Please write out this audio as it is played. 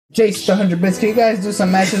Jace the 100 bits. Can you guys do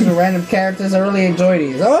some matches with random characters? I really enjoy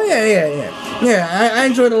these. Oh yeah. I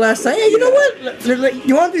enjoyed the last time. Yeah, you know what?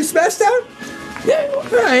 You want to do Smashdown? Yeah. All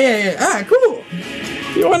right, cool.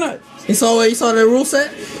 Yeah, why not? You saw the rule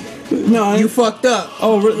set? No, you fucked up.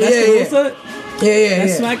 Oh, that's the rule set? Yeah.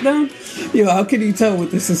 That's SmackDown? Yo, how can you tell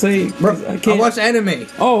what this is saying? Bro, I watch anime.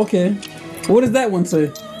 Oh, okay. What does that one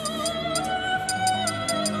say?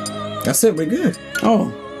 That's it. We're good.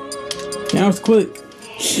 Oh, that was quick.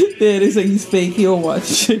 Yeah, they say he's fake. He don't watch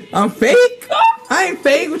shit. I'm fake? I ain't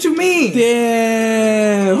fake. What you mean?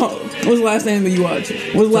 Damn. What's the last anime you watched?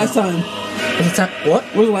 What's the last time? What?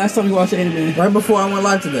 What was the last time you watched anime? Right before I went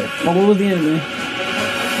live today. Oh, what was the anime?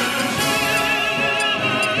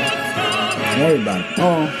 Everybody.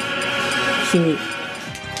 Oh, shit.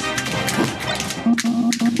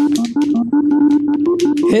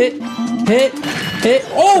 Hit.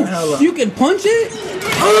 Oh, you can punch it?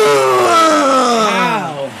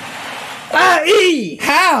 How? I-E!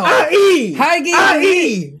 How? I-E!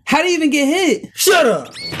 How do you even get hit? Shut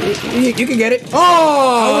up! You can get it. Oh!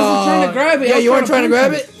 I wasn't trying to grab it. Yeah, you weren't trying to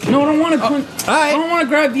grab it? No, I don't want to punch. Alright. I don't want to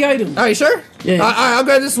grab the item. Alright, sure? Yeah. Alright, I'll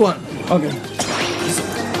grab this one. Okay.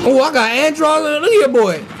 Oh, I got Andros. Look at your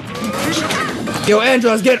boy. Yo,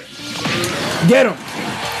 Andros, get him. Get him.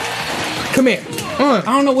 Come here. I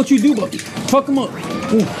don't know what you do, but fuck him up.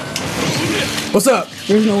 Ooh. What's up?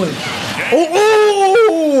 There's no way.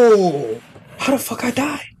 Oh! How the fuck I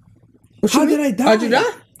die? How did I die? How'd you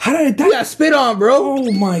die? How did I die? You got spit on, bro.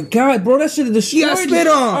 Oh my god, bro, that shit is destroyed. You got spit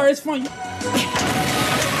on. Alright, it's fine.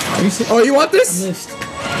 Oh, you want this? Missed.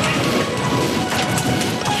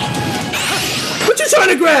 What you trying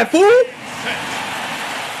to grab, fool?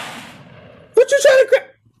 What you trying to grab?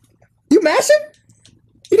 You mashing?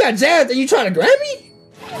 You got jabbed and you trying to grab me?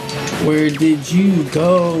 Where did you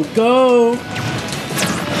go? Go!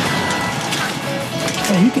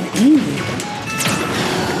 Oh, you can aim it.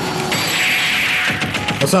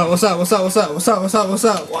 What's up?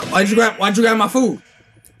 Why'd you grab my food?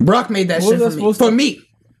 Brock made that shit for me. For me.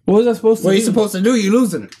 What was I supposed to do? What are you supposed to do? You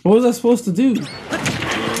losing. What was I supposed to do?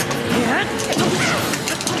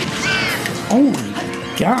 Oh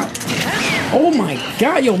my god. Oh my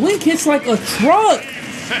god, yo, Link hits like a truck.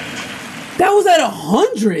 That was at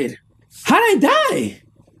 100. How'd I die?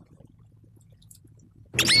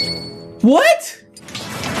 What?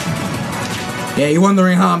 Yeah, you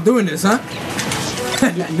wondering how I'm doing this, huh?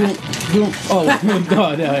 you don't, oh my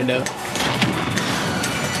god, yeah, I know.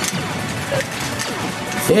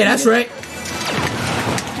 Yeah, that's right.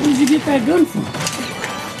 Where did you get that gun from?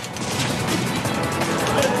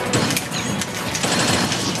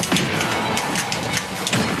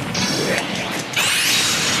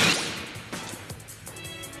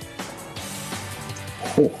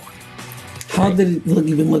 Oh. How did it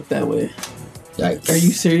even look that way? Yikes. Are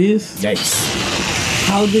you serious? Yikes.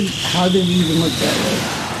 How did it even look that way?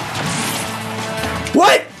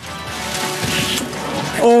 What?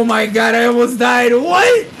 Oh my god, I almost died.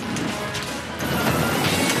 What?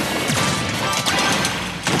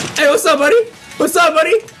 Hey, what's up, buddy? What's up,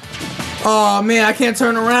 buddy? Oh man, I can't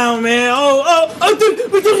turn around, man. Oh,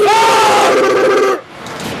 dude.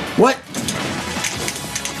 What?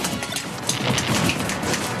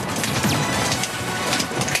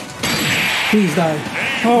 Please die.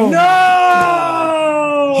 Oh no!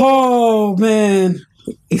 Oh man.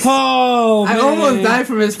 Oh man. I almost died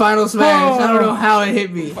from his final smash. I don't know how it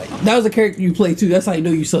hit me. That was a character you play too. That's how you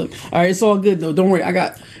know you suck. Alright, it's all good though. Don't worry.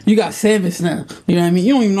 You got Samus now. You know what I mean?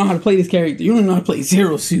 You don't even know how to play this character. You don't even know how to play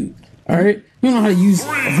Zero Suit. Alright? You don't know how to use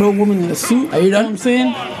a real woman in a suit. Are you done? You know what I'm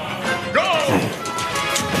saying?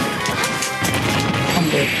 I'm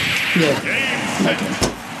dead. Yeah. Okay.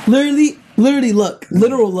 Literally luck.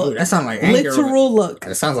 Literal luck. Ooh, that sounds like anger. Literal luck.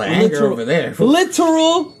 That sounds like anger over there.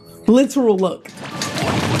 Literal luck.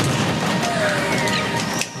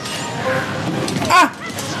 Ah!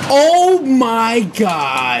 Oh my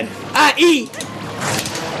god. I eat.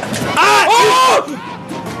 Oh!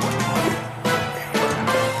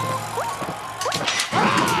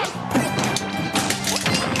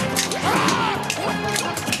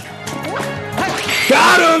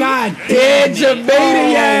 Got him! God damn you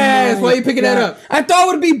baited ass! Why are you picking that up? I thought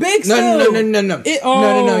it would be big still. No.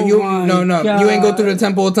 You ain't go through the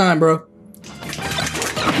temple of time, bro.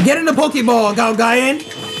 Get in the Pokeball, Galgayan.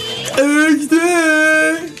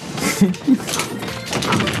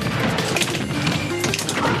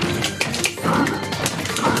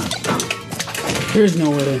 There's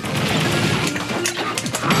no way.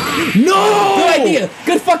 No! Good idea.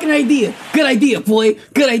 Good fucking idea. Good idea, boy.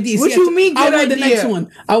 Good idea. What you mean good I want the idea? next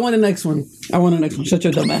one. I want the next one. I want the next one. Shut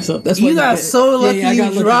your dumb ass up. That's what You got so lucky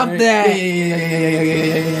you dropped that.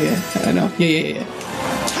 Yeah. I know. Yeah.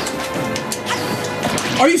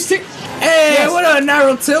 Are you sick? Hey, Yes. what up,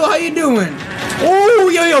 Naruto? How you doing? Oh,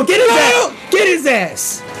 yo, get his ass! Get his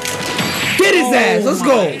ass! Get his ass! Let's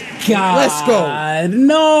go! God. Let's go!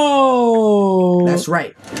 No. That's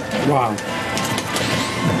right. Wow.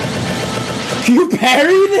 You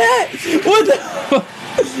parried that?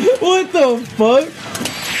 What the fuck?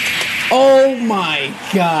 Oh my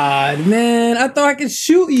god, man. I thought I could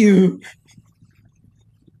shoot you.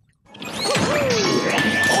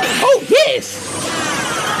 Oh, yes!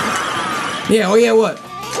 Yeah, oh yeah, what?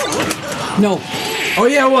 No. Oh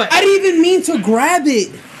yeah, what? I didn't even mean to grab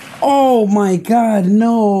it. Oh my god,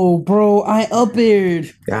 no, bro. I up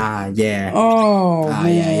aired. Ah, yeah. Oh,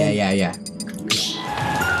 man. Yeah.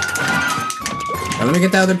 Now, let me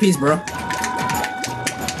get the other piece, bro.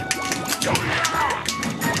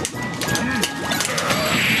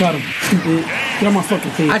 Got him. Stupid. Get on my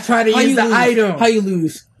fucking face. I try to use the item. How you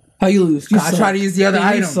lose? How you lose? You I suck. try to use the other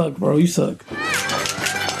item. You suck, bro. You suck.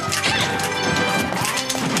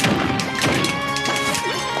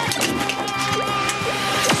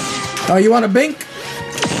 Oh, you want a bink?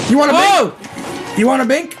 You want a bink? You want a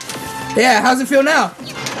bink? Yeah, how's it feel now?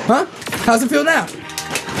 Huh? How's it feel now?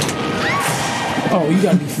 Oh, you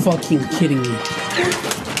gotta be fucking kidding me.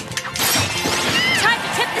 Time to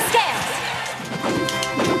tip the scales.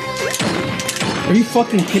 Are you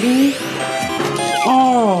fucking kidding me?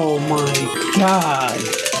 Oh my god.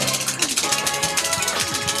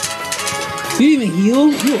 You didn't even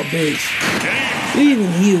heal? You a bitch. You didn't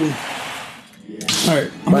even heal.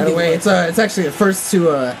 Alright. By the way, it's actually the first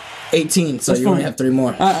to 18, so you only have 3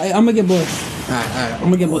 more. I'm gonna get blood. Alright. I'm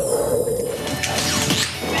gonna get blood.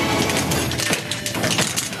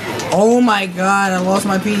 Oh my god, I lost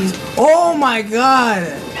my piece. Oh my god!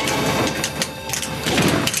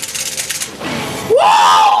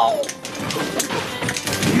 Whoa!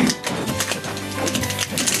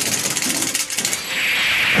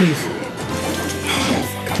 Please.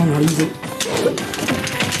 I don't know how to use it.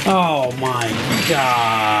 Oh my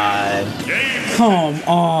god. Come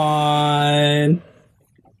on.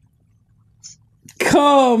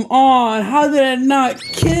 Come on. How did I not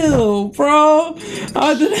kill, bro?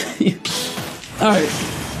 How did I... Alright.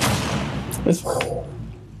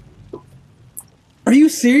 Are you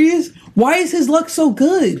serious? Why is his luck so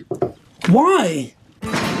good? Why?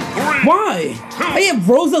 Why? I have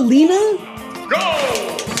Rosalina? Go!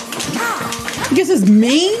 I guess his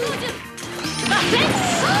main?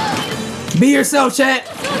 Be yourself, chat.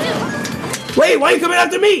 Wait, why are you coming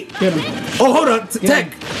after me? Get him. Oh, hold on.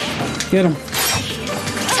 Tech. Get him.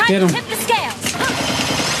 Time Get to him. tip the scales.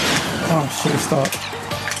 Oh, shit, stop.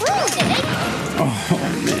 Oh,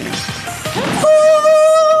 man.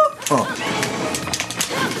 Oh.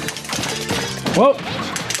 Well.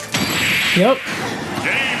 Yep.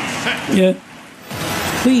 Yeah.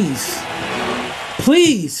 Please.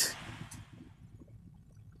 Please.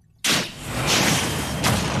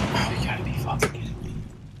 Oh, you gotta be fucking kidding me.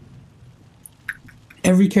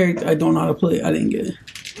 Every character I don't know how to play, I didn't get it.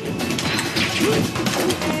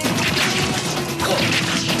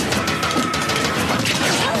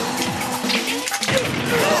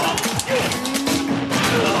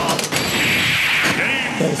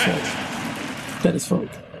 That is fuck.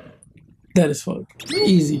 That is fuck.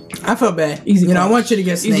 Easy. I felt bad. Easy You know, cut. I want you to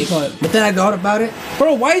get Easy Snake. cut. But then I thought about it.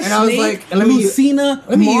 Bro, why is And I was Snake, like, let me use- Lucina,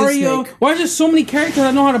 let me use Mario? Snake. Why are there so many characters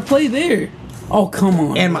I know how to play there? Oh, come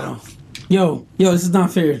on. And bro. Miles. Yo, this is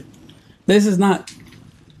not fair. This is not...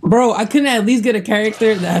 Bro, I couldn't at least get a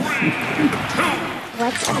character that...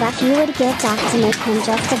 What stuff you would give Doc to make him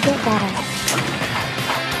just a bit better?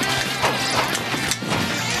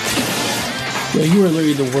 Yo, you are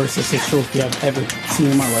literally the worst assist trophy I've ever seen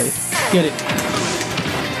in my life. Get it.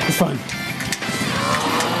 It's fine.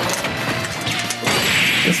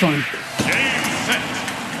 It's fine.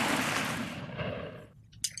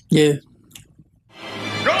 Yeah.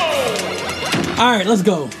 Go! Alright, let's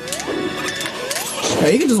go. Yeah,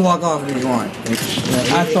 you can just walk off if you want.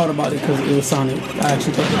 I thought about it because it was Sonic. I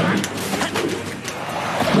actually thought about it.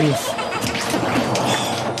 Please.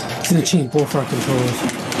 It's gonna change both our controls.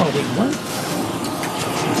 Oh, wait, what?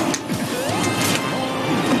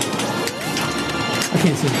 I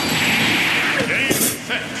can't see.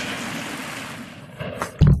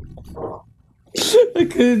 I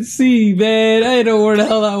couldn't see, man. I didn't know where the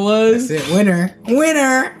hell I was. That's it. Winner.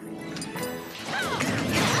 Winner!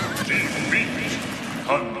 Defeat.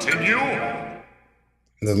 Continue.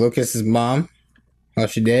 The Lucas's mom. Oh,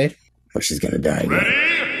 she did? Oh, she's gonna die again. Ready?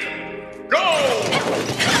 Go!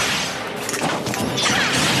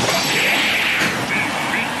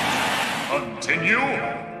 Continue.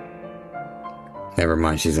 Never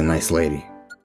mind, she's a nice lady.